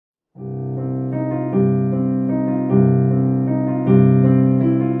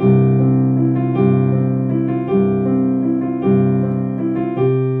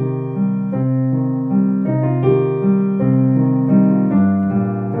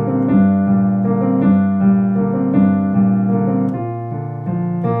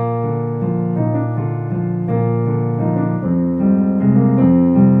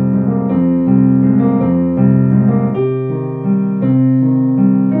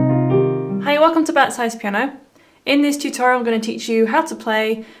welcome to Bitesize Piano. In this tutorial I'm going to teach you how to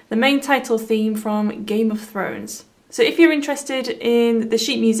play the main title theme from Game of Thrones. So if you're interested in the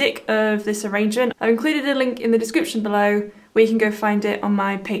sheet music of this arrangement, I've included a link in the description below where you can go find it on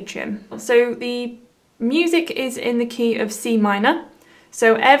my Patreon. So the music is in the key of C minor,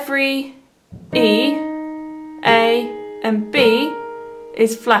 so every E, A and B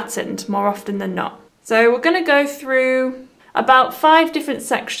is flattened more often than not. So we're going to go through about 5 different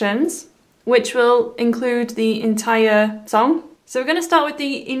sections which will include the entire song. So we're going to start with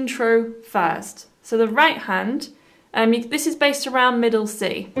the intro first. So the right hand, this is based around middle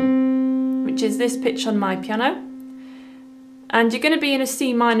C, which is this pitch on my piano. And you're going to be in a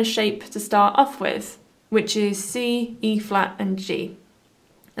C minor shape to start off with, which is C, E flat and G.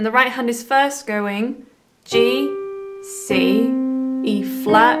 And the right hand is first going G, C, E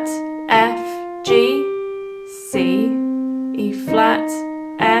flat, F, G, C, E flat,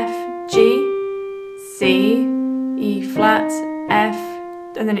 F, G, C, E flat, F,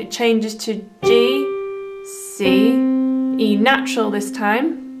 and then it changes to G, C, E natural this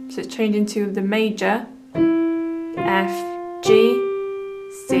time, so it's changing to the major, F, G,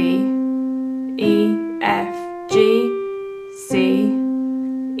 C, E, F, G, C,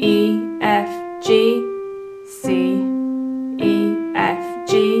 E, F, G, C, E, F,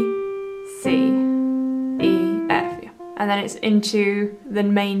 G, C, E, F. And then it's into the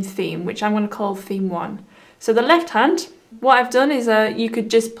main theme, which I'm going to call theme 1. So the left hand, what I've done is you could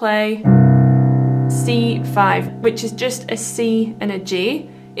just play C5, which is just a C and a G.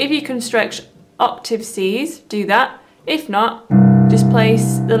 If you can stretch octave Cs, do that. If not, just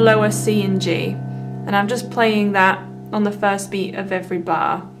place the lower C and G. And I'm just playing that on the first beat of every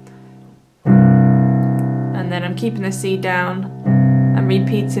bar. And then I'm keeping the C down and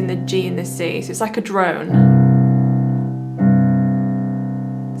repeating the G and the C. So it's like a drone.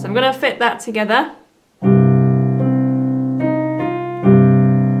 So I'm going to fit that together.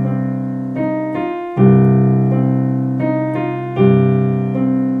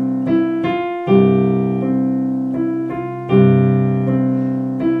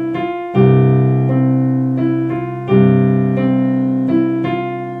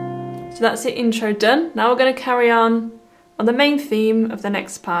 So that's the intro done. Now we're going to carry on the main theme of the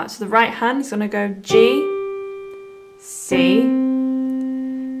next part. So the right hand is going to go G, C,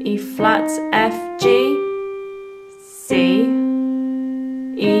 E flat, F, G, C,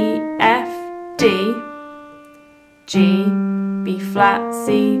 E, F, D, G, B flat,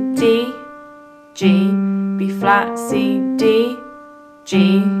 C, D, G, B flat, C, D,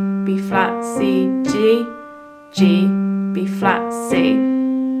 G, B flat, C, G, G, B flat, C.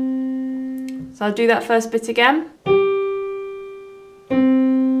 So I'll do that first bit again.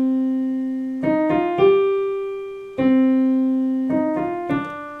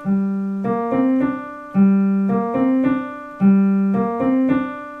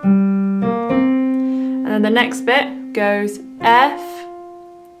 And the next bit goes F,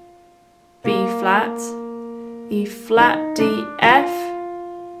 B flat, E flat, D, F,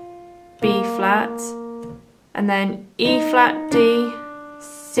 B flat, and then E flat, D,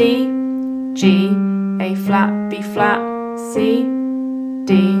 C, G, A flat, B flat, C,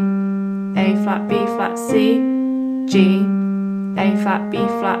 D, A flat, B flat, C, G, A flat, B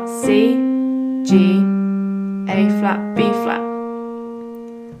flat, C, G, A flat, B flat.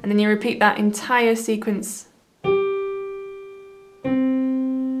 And then you repeat that entire sequence.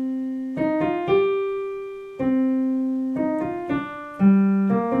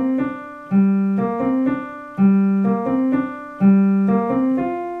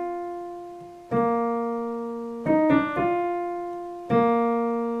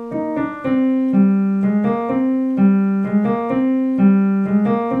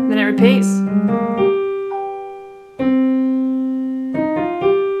 Then it repeats.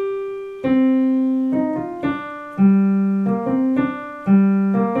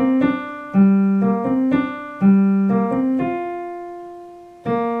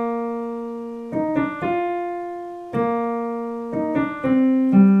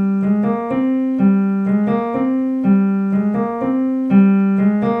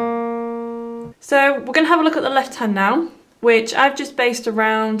 So we're going to have a look at the left hand now, which I've just based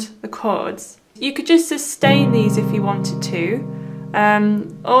around the chords. You could just sustain these if you wanted to,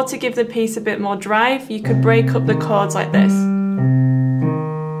 or to give the piece a bit more drive, you could break up the chords like this.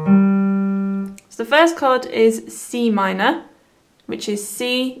 So the first chord is C minor, which is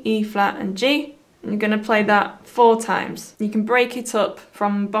C, E flat and G. And you're going to play that 4 times. You can break it up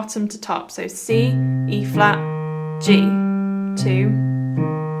from bottom to top, so C, E flat, G, 2,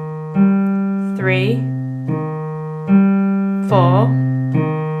 3, 4,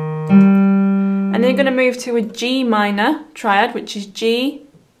 And then you're going to move to a G minor triad, which is G,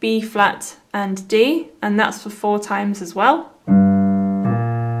 B flat and D, and that's for 4 times as well.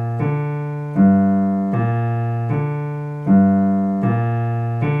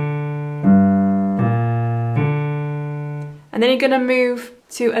 And then you're going to move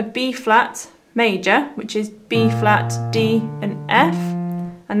to a B flat major, which is B flat, D and F,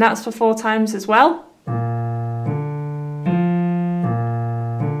 and that's for 4 times as well.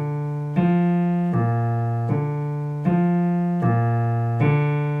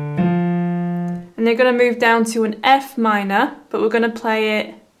 And you're going to move down to an F minor, but we're going to play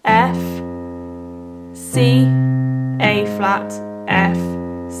it F, C, A flat, F,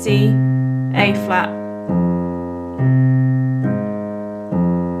 C, A flat.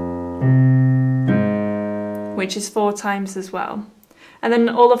 Which is 4 times as well. And then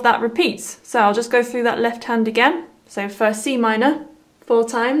all of that repeats. So I'll just go through that left hand again. So first C minor, 4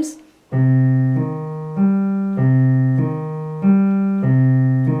 times.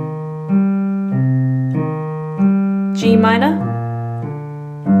 G minor,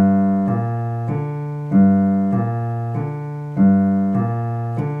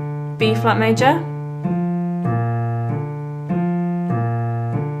 B flat major,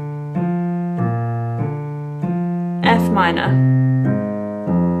 F minor,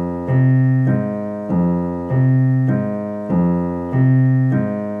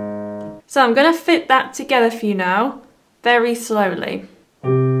 so I'm going to fit that together for you now, very slowly.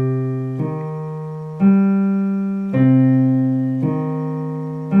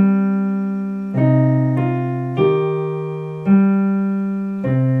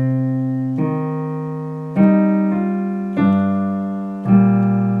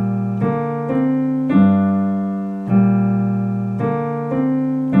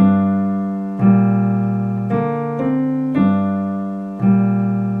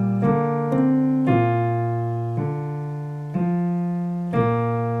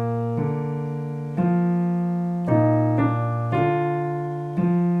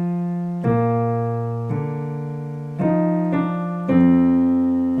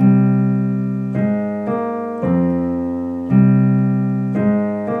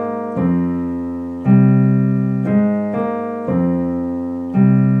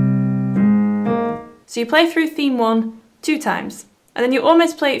 So you play through theme 1 2 times, and then you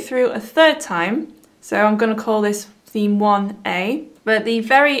almost play it through a 3rd time. So I'm going to call this theme 1A, but the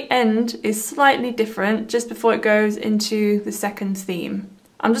very end is slightly different just before it goes into the 2nd theme.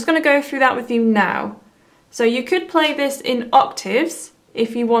 I'm just going to go through that with you now. So you could play this in octaves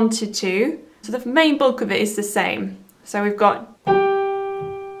if you wanted to. So the main bulk of it is the same. So we've got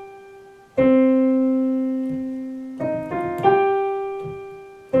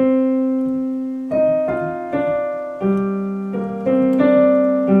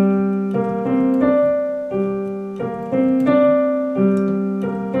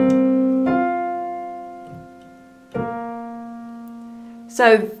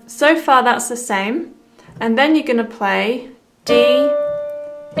So far that's the same, and then you're going to play D,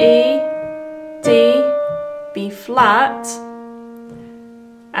 E, D, B flat,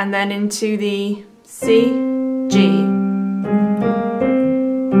 and then into the C, G.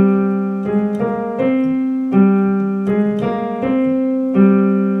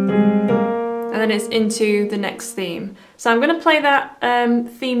 And then it's into the next theme. So I'm going to play that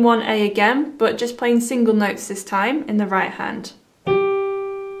theme 1A again, but just playing single notes this time in the right hand.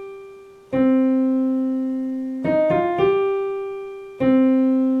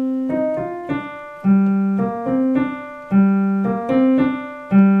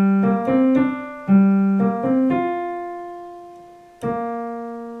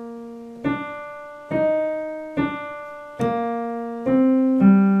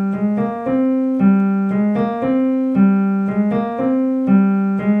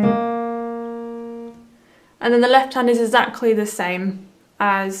 And then the left hand is exactly the same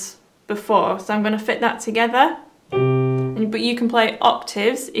as before, so I'm going to fit that together. But you can play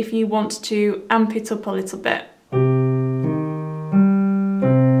octaves if you want to amp it up a little bit.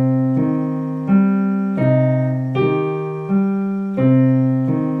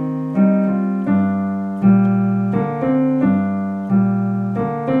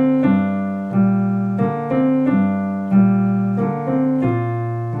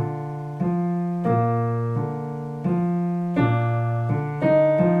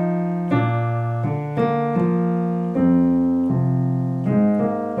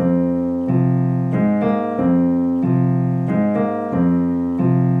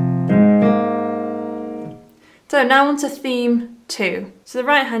 So now on to theme 2. So the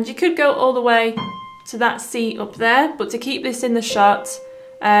right hand, you could go all the way to that C up there, but to keep this in the shot,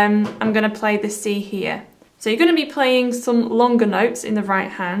 I'm going to play the C here. So you're going to be playing some longer notes in the right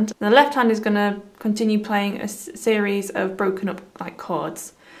hand. The left hand is going to continue playing a series of broken up like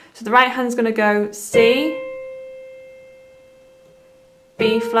chords. So the right hand's going to go C,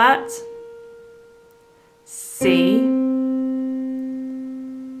 B flat, C,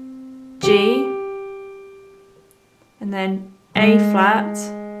 G, and then A flat,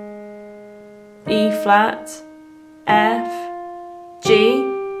 E flat, F, G.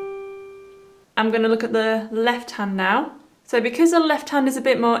 I'm going to look at the left hand now. So because the left hand is a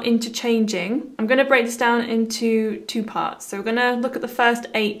bit more interchanging, I'm going to break this down into two parts. So we're going to look at the first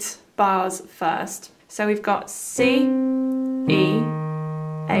 8 bars first. So we've got C, E,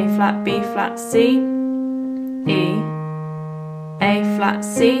 A flat, B flat, C, E, A flat,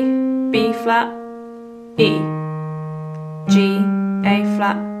 C, B flat, E, G, A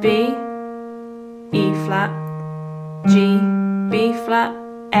flat, B, E flat, G, B flat,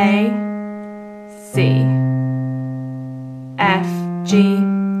 A, C, F, G,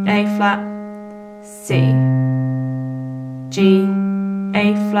 A flat, C, G,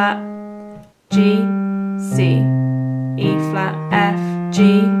 A flat, G, C, E flat, F,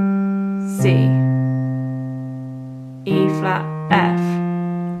 G, C, E flat, F.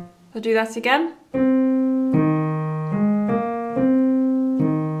 I'll do that again.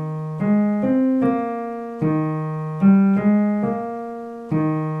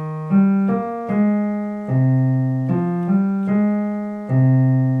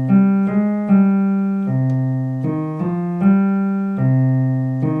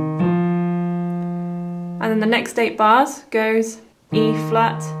 And then the next 8 bars goes E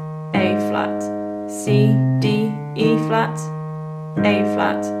flat, A flat, C, D, E flat, A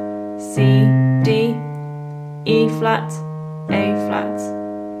flat, C, D, E flat, A flat,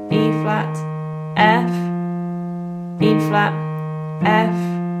 E flat, F, E flat, F,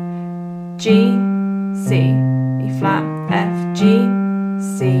 G, C, E flat, F, G,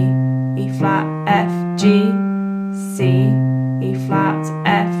 C, E flat, F, G, C, E flat,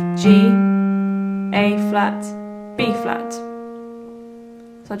 F, G, A flat, B flat.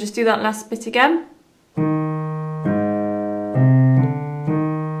 So I'll just do that last bit again.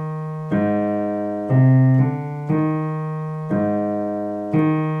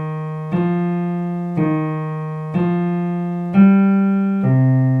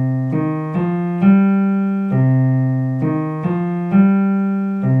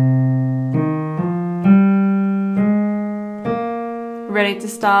 Ready to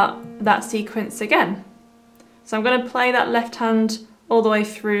start that sequence again. So I'm going to play that left hand all the way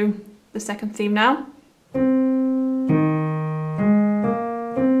through the second theme now.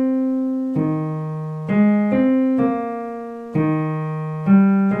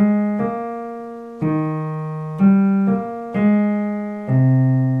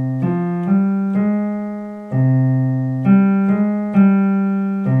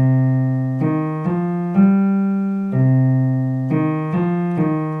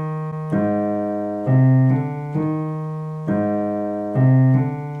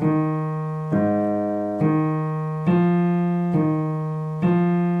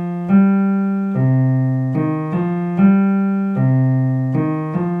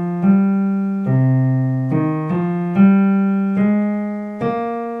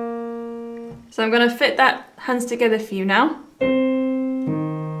 So I'm going to fit that hands together for you now.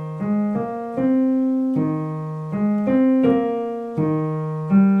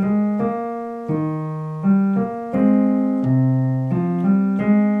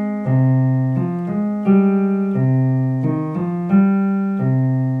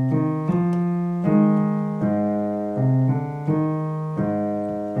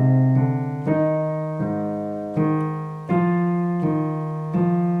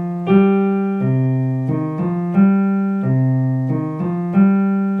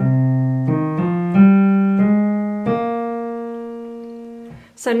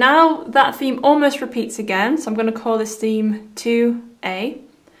 So now that theme almost repeats again, so I'm going to call this theme 2A.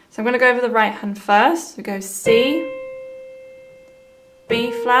 So I'm going to go over the right hand first. So go C,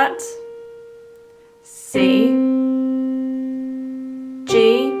 B flat, C,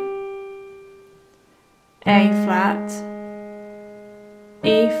 G, A flat,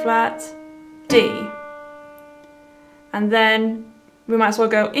 E flat, D. And then we might as well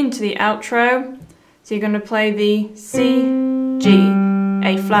go into the outro. So you're going to play the C, G,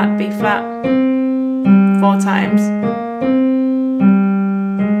 A flat, B flat 4 times.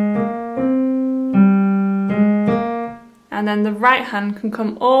 And then the right hand can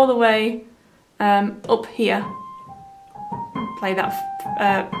come all the way up here. Play that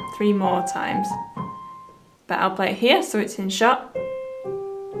 3 more times. But I'll play it here so it's in shot.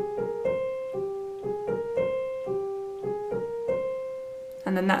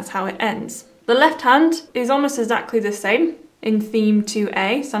 and then that's how it ends. The left hand is almost exactly the same in theme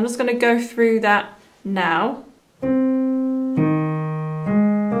 2A, so I'm just going to go through that now.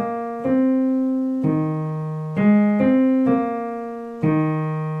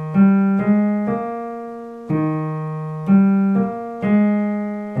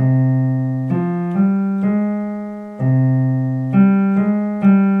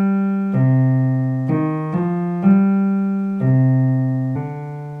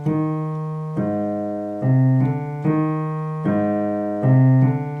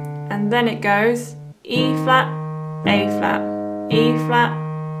 Then it goes E flat, A flat, E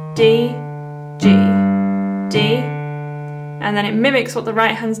flat, D, G, D, and then it mimics what the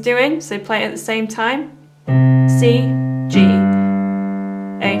right hand's doing, so play it at the same time. C, G,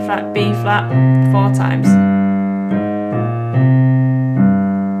 A flat, B flat, 4 times.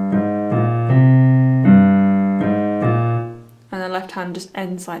 And the left hand just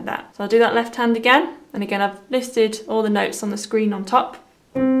ends like that. So I'll do that left hand again, and again I've listed all the notes on the screen on top.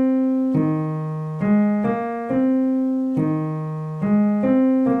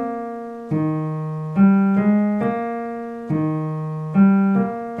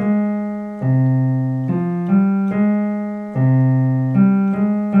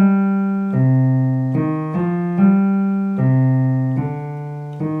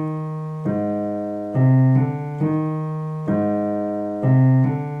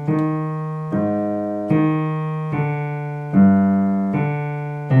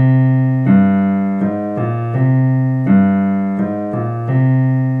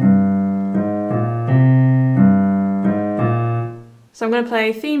 So I'm going to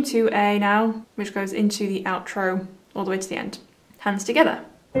play theme 2A now, which goes into the outro all the way to the end. Hands together.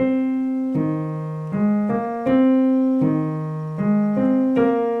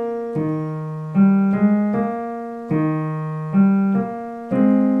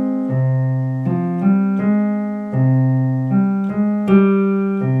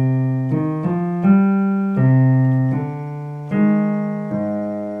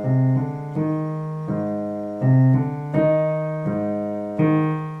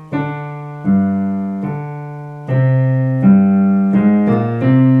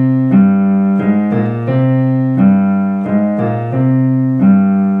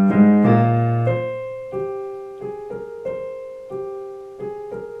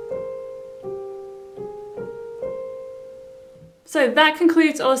 So that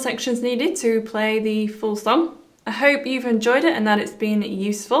concludes all the sections needed to play the full song. I hope you've enjoyed it and that it's been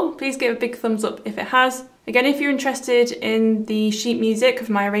useful. Please give a big thumbs up if it has. Again, if you're interested in the sheet music of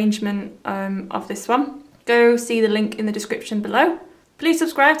my arrangement of this one, go see the link in the description below. Please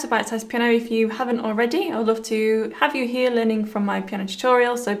subscribe to Bitesize Piano if you haven't already. I'd love to have you here learning from my piano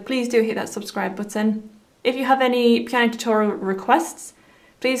tutorial, so please do hit that subscribe button. If you have any piano tutorial requests,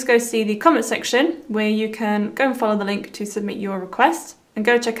 please go see the comment section where you can go and follow the link to submit your request, and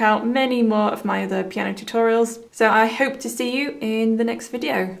go check out many more of my other piano tutorials. So I hope to see you in the next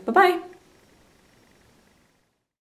video. Bye bye!